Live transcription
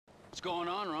What's going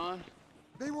on, Ron?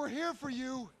 They were here for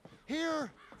you.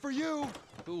 Here for you.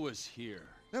 Who was here?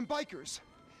 Them bikers.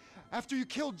 After you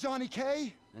killed Johnny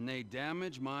K. And they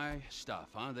damage my stuff,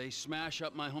 huh? They smash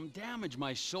up my home, damage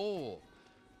my soul.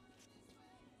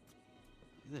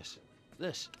 This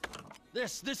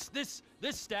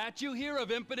statue here of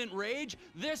impotent rage,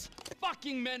 this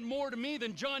fucking meant more to me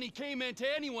than Johnny K meant to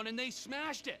anyone, and they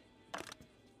smashed it.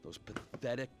 Those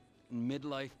pathetic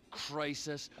midlife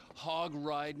crisis,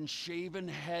 hog-riding,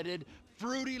 shaven-headed,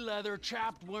 fruity leather,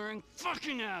 chapped-wearing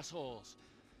fucking assholes.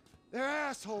 They're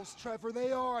assholes, Trevor.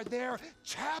 They are. They're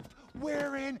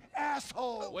chap-wearing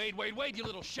assholes. Wait, you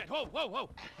little shit. Whoa.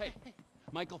 Hey,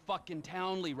 Michael fucking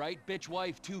Townley, right? Bitch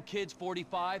wife, 2 kids,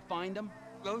 45. Find them.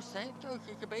 Los Santos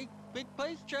is a big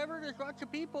place, Trevor. There's lots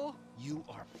of people. You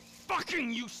are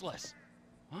fucking useless.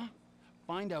 Huh?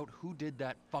 Find out who did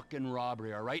that fucking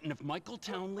robbery, all right? And if Michael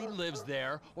Townley lives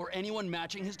there, or anyone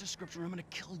matching his description, I'm gonna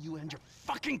kill you and your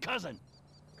fucking cousin.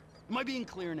 Am I being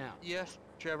clear now? Yes,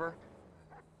 Trevor.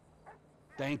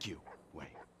 Thank you, Wayne.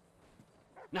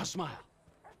 Now smile.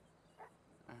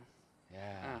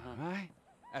 Yeah, right?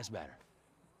 That's better.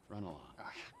 Run along.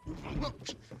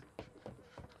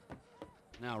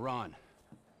 Now, Ron,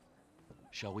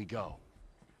 shall we go?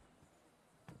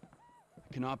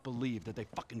 I cannot believe that they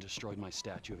fucking destroyed my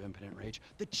statue of impotent rage.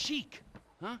 The cheek,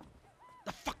 huh?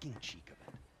 The fucking cheek of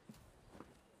it.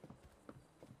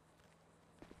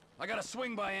 I gotta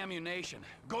swing by ammunition.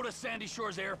 Go to Sandy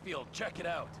Shores Airfield, check it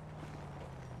out.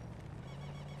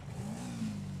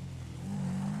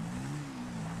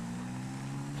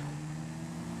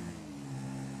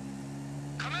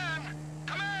 Come in!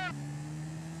 Come in!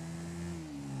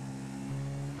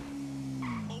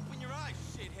 Open your eyes,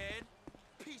 shithead.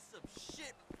 Piece of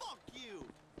shit. Fuck you.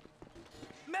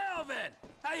 Melvin!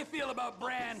 How you feel about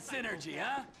brand synergy,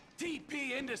 huh?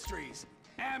 TP Industries.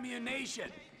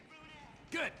 Ammunition.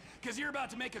 Good, because you're about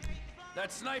to make a...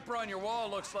 That sniper on your wall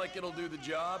looks like it'll do the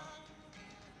job.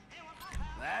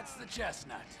 That's the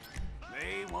chestnut.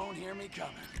 They won't hear me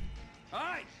coming. All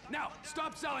right, now,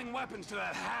 stop selling weapons to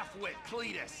that half-wit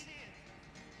Cletus.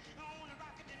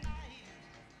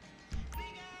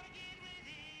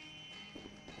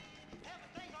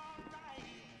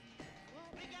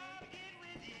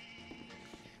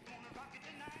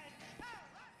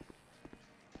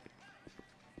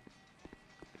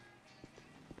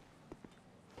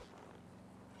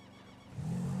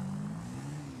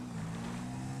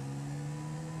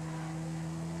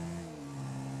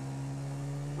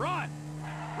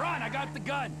 Run, I got the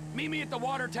gun. Meet me at the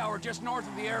water tower just north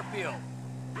of the airfield.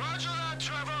 Roger that,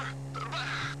 Trevor.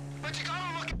 But you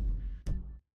gotta look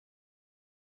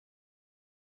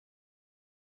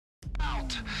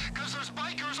out, because there's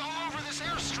bikers all over this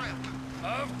airstrip.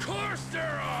 Of course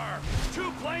there are!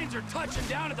 2 planes are touching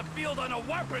down at the field on a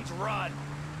weapons run.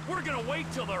 We're gonna wait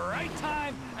till the right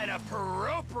time and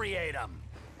appropriate them.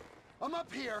 I'm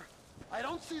up here. I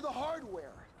don't see the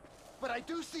hardware, but I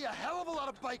do see a hell of a lot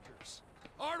of bikers.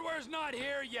 Hardware's not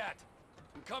here yet.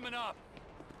 I'm coming up.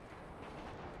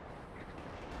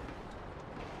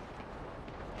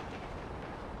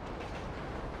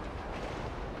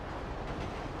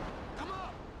 Come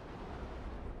up!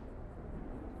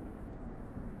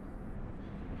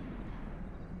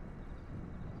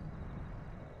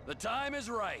 The time is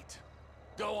right.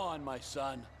 Go on, my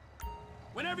son.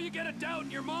 Whenever you get a doubt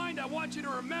in your mind, I want you to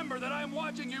remember that I'm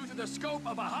watching you through the scope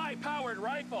of a high-powered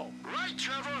rifle. Right,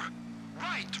 Trevor.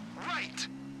 Right.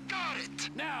 Got it.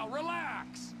 Now,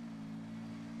 relax.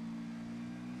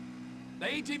 The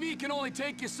ATV can only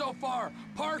take you so far.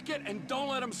 Park it and don't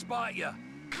let them spot you.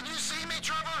 Can you see me,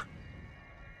 Trevor?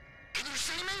 Can you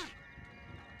see me?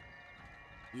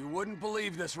 You wouldn't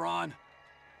believe this, Ron.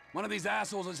 One of these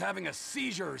assholes is having a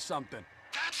seizure or something.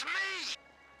 That's me!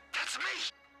 That's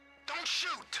me! Don't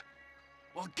shoot!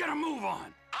 Well, get a move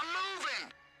on. I'm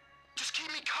moving! Just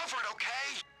keep me covered,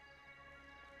 okay?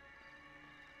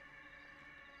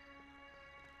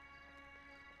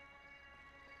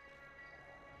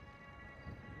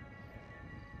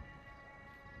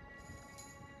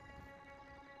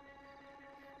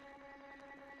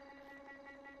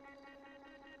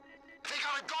 They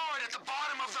got a guard at the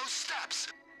bottom of those steps,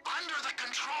 under the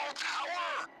control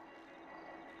tower!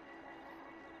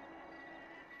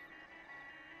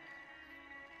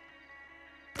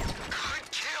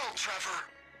 Good kill, Trevor!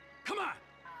 Come on,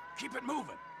 keep it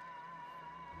moving.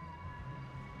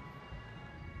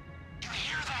 You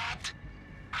hear that?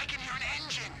 I can hear an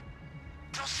engine.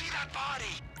 They'll see that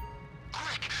body.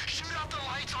 Quick, shoot out the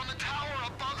lights on the tower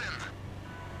above him.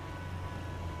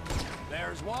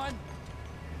 There's one.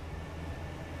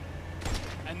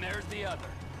 And there's the other.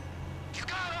 You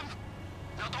got him!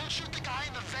 Now don't shoot the guy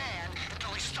in the van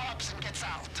until he stops and gets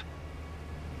out.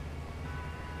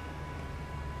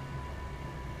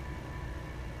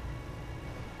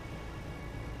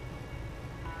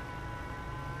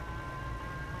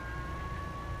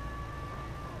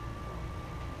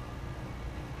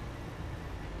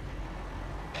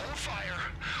 Hold fire.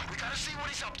 We gotta see what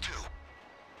he's up to.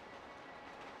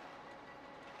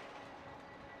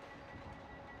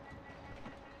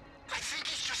 I think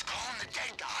he's just calling the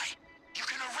dead guy. You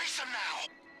can erase him now.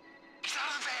 He's out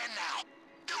of the van now.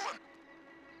 Do him.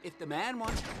 If the man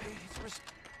wants to pay his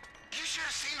You should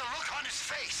have seen the look on his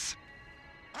face.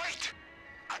 Wait!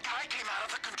 A guy came out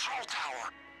of the control tower.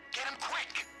 Get him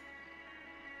quick.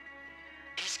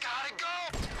 He's gotta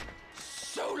go.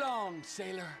 So long,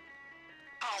 sailor.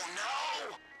 Oh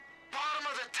no! Bottom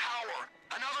of the tower.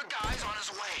 Another guy's on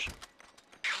his way.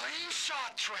 Clean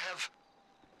shot, Trev.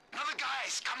 Another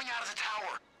guy's coming out of the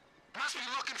tower. Must be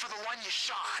looking for the one you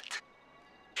shot.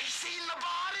 He's seen the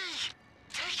body!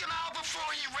 Take him out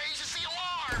before he raises the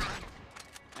alarm!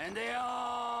 And they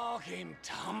all came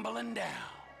tumbling down.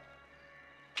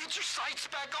 Get your sights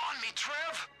back on me,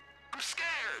 Trev. I'm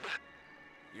scared.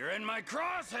 You're in my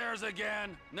crosshairs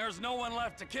again. And there's no one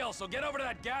left to kill, so get over to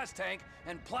that gas tank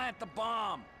and plant the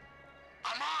bomb.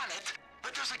 I'm on it,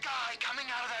 but there's a guy coming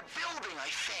out of that building, I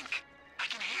think. I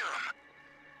can hear him.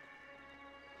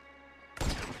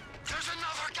 There's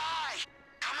another guy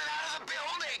coming out of the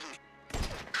building.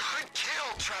 Good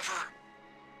kill, Trevor.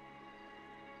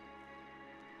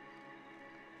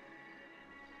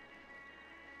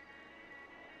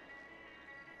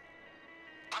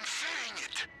 I'm fitting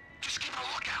it. Just keep a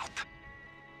lookout.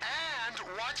 And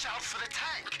watch out for the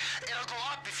tank. It'll go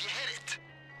up if you hit it.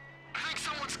 I think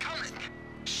someone's coming.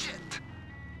 Shit.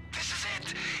 This is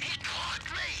it. He clocked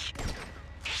me.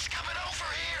 He's coming over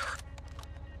here.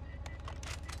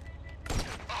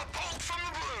 A bolt from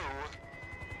the blue.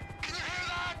 Can you hear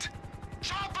that?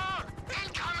 Chopper!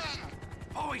 Incoming!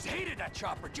 Always hated that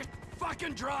chopper. Just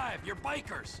fucking drive. You're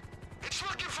bikers. It's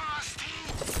looking for us, T.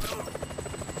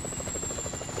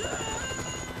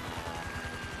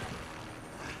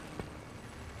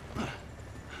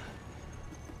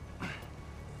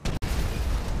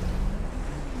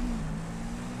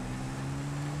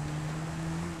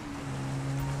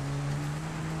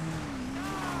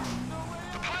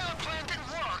 The pilot plan didn't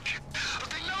work, but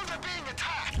they know they're being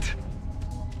attacked.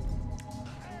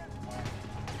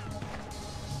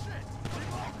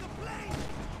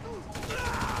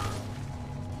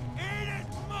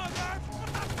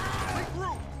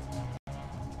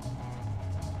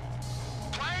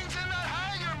 Plane's in that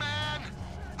hangar, man!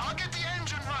 I'll get the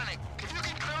engine running, if you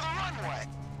can clear the runway.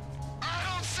 I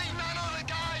don't see none of the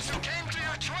guys who came to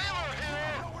your trailer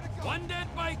here! One dead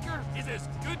biker is as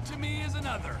good to me as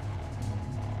another.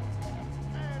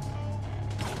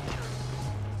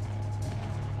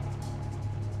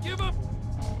 Give up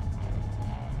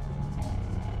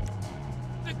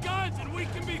the guns and we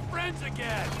can be friends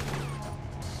again.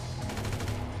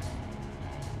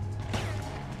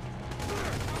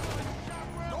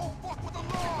 Don't fuck with the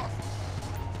law!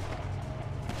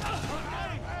 I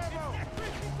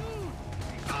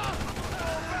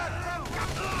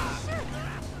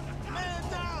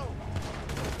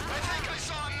think I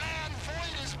saw a man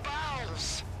void his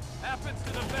bowels. Happens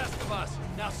to the best of us.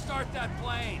 Now start that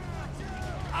plane.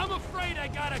 I'm afraid I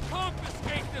gotta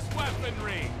confiscate this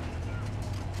weaponry.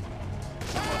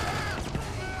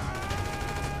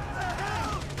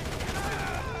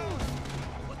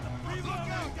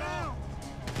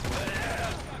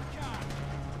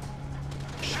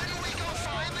 Shouldn't we go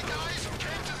find the guys who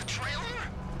came to the trailer?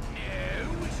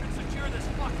 No, we should secure this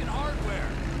fucking hardware.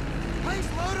 Plane's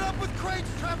loaded up with crates,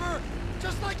 Trevor!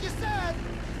 Just like you said!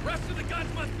 Rest of the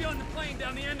guns must be on the plane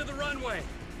down the end of the runway.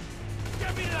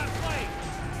 Get me to that plane!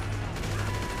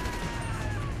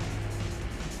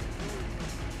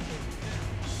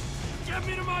 Get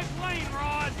me to my plane,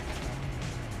 Rod!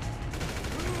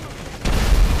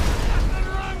 Nothing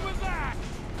wrong with that!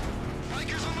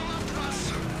 Bikers on the left of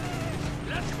us.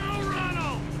 Let's go,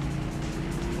 Ronald!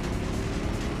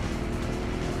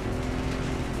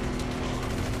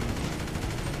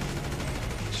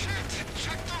 Shit,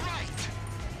 check the right.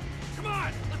 Come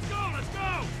on, let's go, let's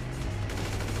go!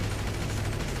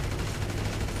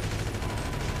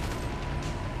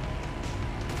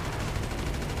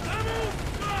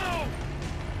 Go!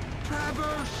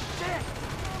 Trevor, shit!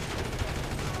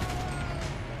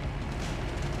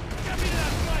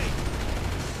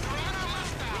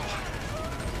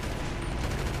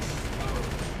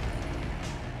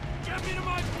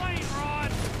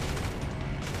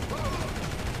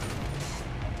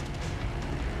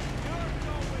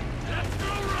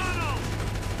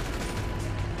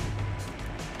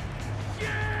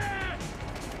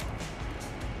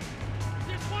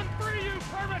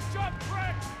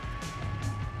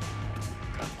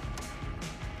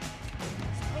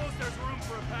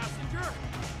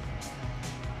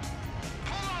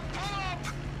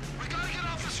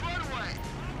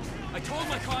 told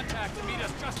my contact to meet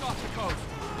us just off the coast.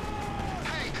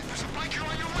 Hey, there's a biker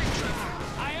on your wing, Trevor.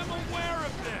 I am aware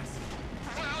of this.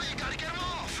 Well, you gotta get him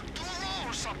off. Do a roll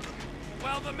or something.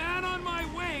 While the man on my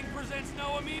wing presents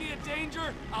no immediate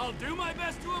danger, I'll do my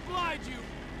best to oblige you.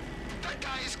 That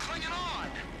guy is clinging on.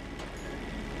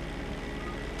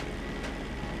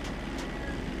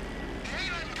 He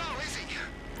ain't letting go, is he?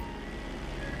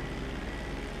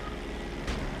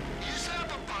 You set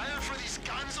up a buyer for these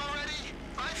guns already?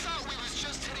 I thought we was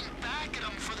just hitting back at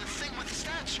him for the thing with the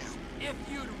statue. If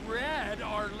you'd read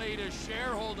our latest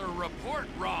shareholder report,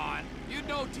 Ron, you'd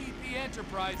know TP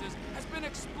Enterprises has been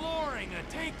exploring a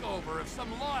takeover of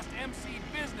some lost MC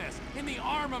business in the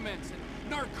armaments and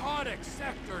narcotics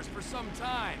sectors for some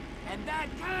time. And that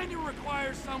kind of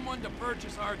requires someone to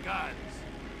purchase our guns.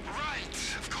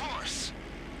 Right, of course.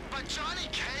 But Johnny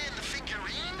K and the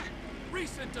figurine?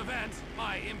 Recent events,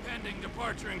 my impending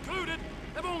departure included,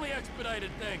 have only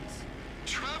expedited things.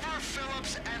 Trevor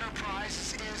Phillips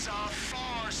Enterprises is a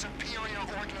far superior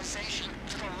organization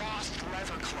to the Lost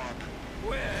Leather Club.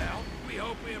 Well, we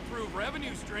hope we improve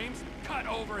revenue streams, cut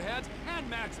overheads, and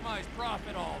maximize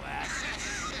profit, all that.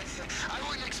 I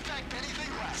wouldn't expect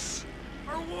anything less.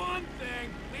 For one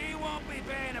thing, we won't be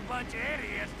paying a bunch of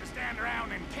idiots to stand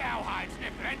around in cowhide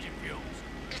sniffing engine fumes.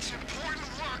 It's important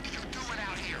work you're doing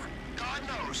out here. God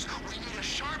knows, we need a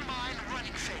sharp mind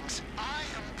running things. I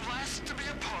am blessed to be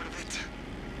a part of it.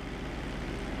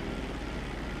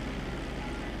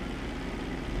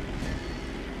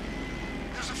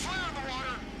 There's a flare in the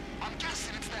water. I'm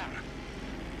guessing it's them.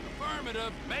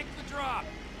 Affirmative. Make the drop.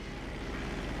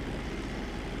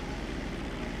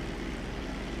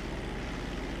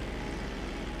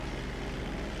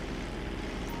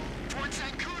 Fort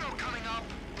Zancudo coming up.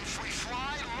 If we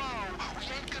fly low, we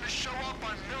ain't gonna show up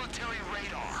on military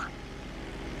radar.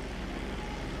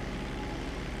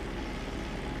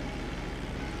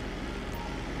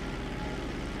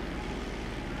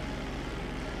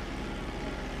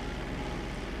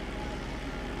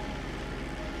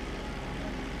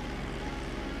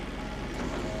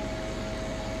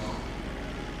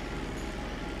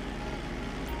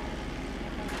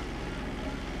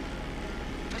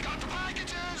 They got the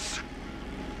packages!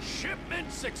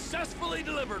 Shipment successfully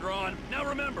delivered, Ron. Now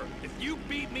remember, if you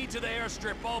beat me to the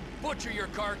airstrip, I'll butcher your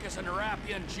carcass and wrap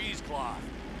you in cheesecloth.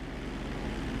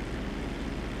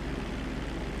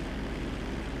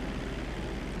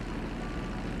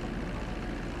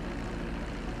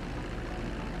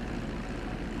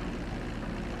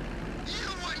 You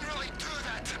wouldn't really do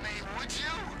that to me, would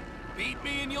you? Beat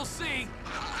me and you'll see.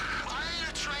 I ain't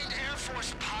a trained Air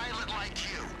Force pilot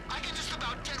like you. I can just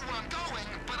about get where I'm going,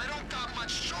 but I don't got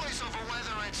much choice over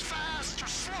whether it's fast or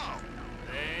slow.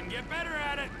 Then get better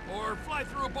at it, or fly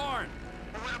through a barn.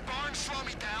 Would a barn slow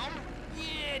me down?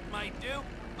 Yeah, it might do.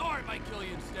 Or it might kill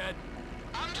you instead.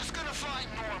 I'm just gonna fly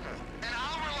normal, and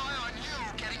I'll rely on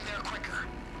you getting there quicker.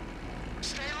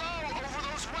 Stay low over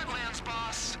those wetlands,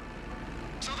 boss.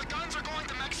 So the guns are going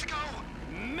to Mexico?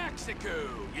 Mexico.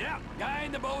 Yeah, guy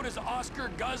in the boat is Oscar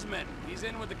Guzman. He's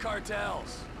in with the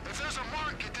cartels. If there's a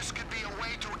market, this could be a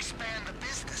way to expand the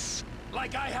business.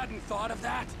 Like I hadn't thought of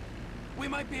that. We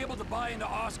might be able to buy into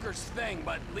Oscar's thing,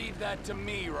 but leave that to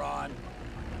me, Ron.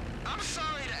 I'm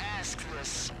sorry to ask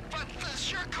this, but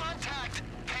does your contact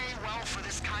pay well for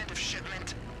this kind of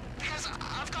shipment? Because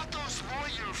I've got those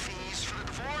lawyer fees for the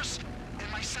divorce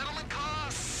and my settlement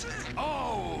costs.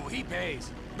 Oh, he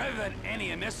pays. Better than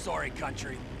any in this sorry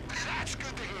country. That's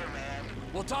good to hear, man.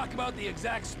 We'll talk about the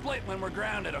exact split when we're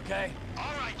grounded, okay?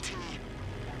 All right, T.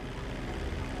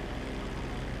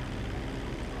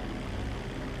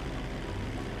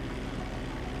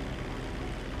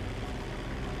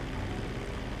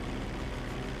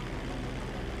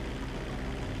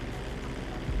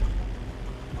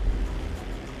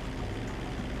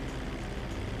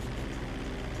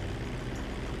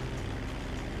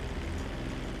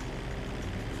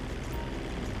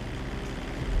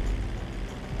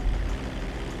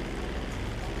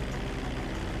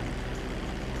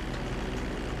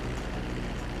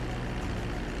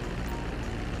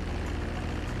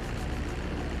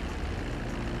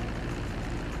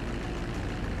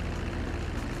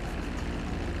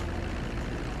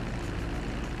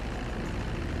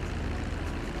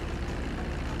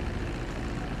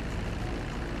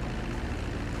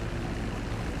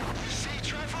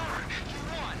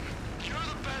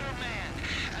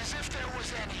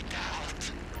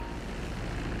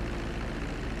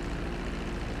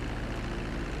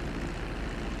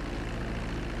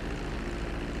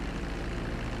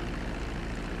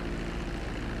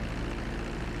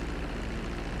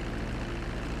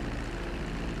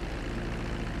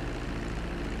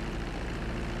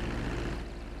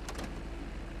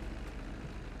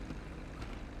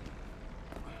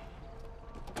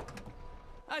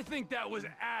 I think that was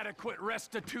adequate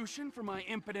restitution for my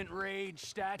impotent rage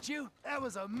statue. That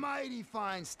was a mighty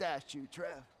fine statue,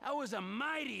 Trev. That was a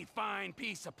mighty fine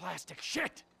piece of plastic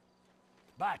shit.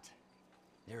 But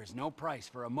there is no price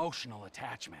for emotional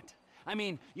attachment. I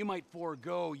mean, you might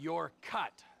forego your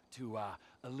cut to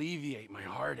alleviate my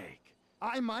heartache.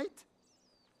 I might?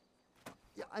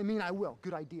 Yeah, I mean, I will.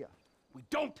 Good idea. We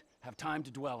don't have time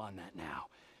to dwell on that now,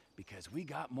 because we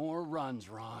got more runs,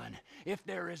 Ron. If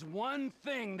there is one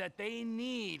thing that they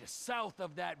need south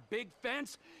of that big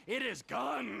fence, it is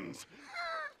guns.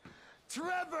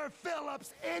 Trevor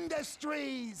Phillips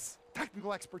Industries!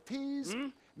 Technical expertise,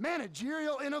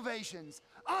 managerial innovations,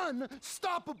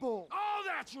 unstoppable! Oh,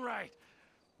 that's right.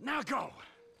 Now go.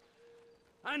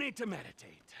 I need to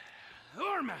meditate.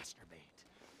 Or masturbate.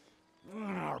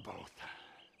 Or both.